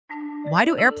Why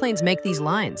do airplanes make these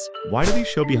lines? Why do they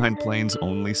show behind planes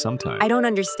only sometimes? I don't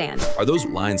understand. Are those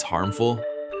lines harmful?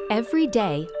 Every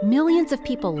day, millions of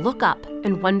people look up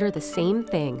and wonder the same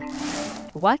thing.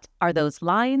 What are those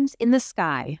lines in the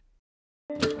sky?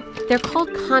 They're called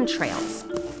contrails,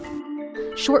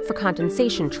 short for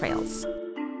condensation trails.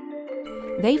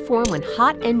 They form when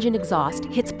hot engine exhaust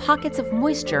hits pockets of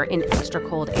moisture in extra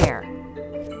cold air.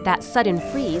 That sudden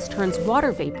freeze turns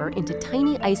water vapor into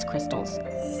tiny ice crystals,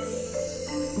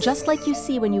 just like you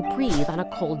see when you breathe on a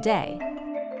cold day.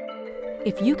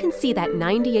 If you can see that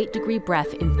 98-degree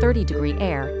breath in 30-degree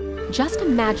air, just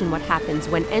imagine what happens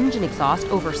when engine exhaust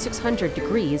over 600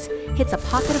 degrees hits a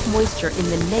pocket of moisture in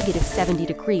the negative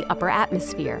 70-degree upper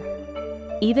atmosphere.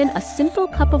 Even a simple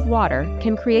cup of water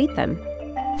can create them.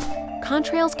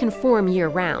 Contrails can form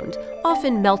year-round,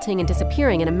 often melting and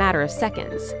disappearing in a matter of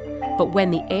seconds. But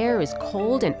when the air is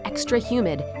cold and extra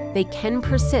humid, they can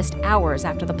persist hours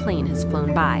after the plane has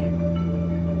flown by.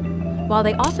 While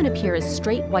they often appear as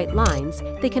straight white lines,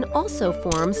 they can also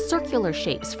form circular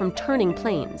shapes from turning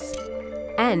planes,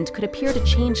 and could appear to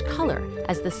change color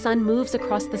as the sun moves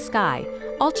across the sky,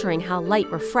 altering how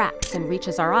light refracts and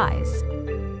reaches our eyes.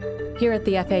 Here at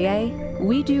the FAA,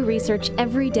 we do research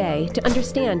every day to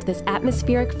understand this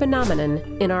atmospheric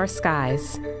phenomenon in our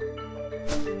skies.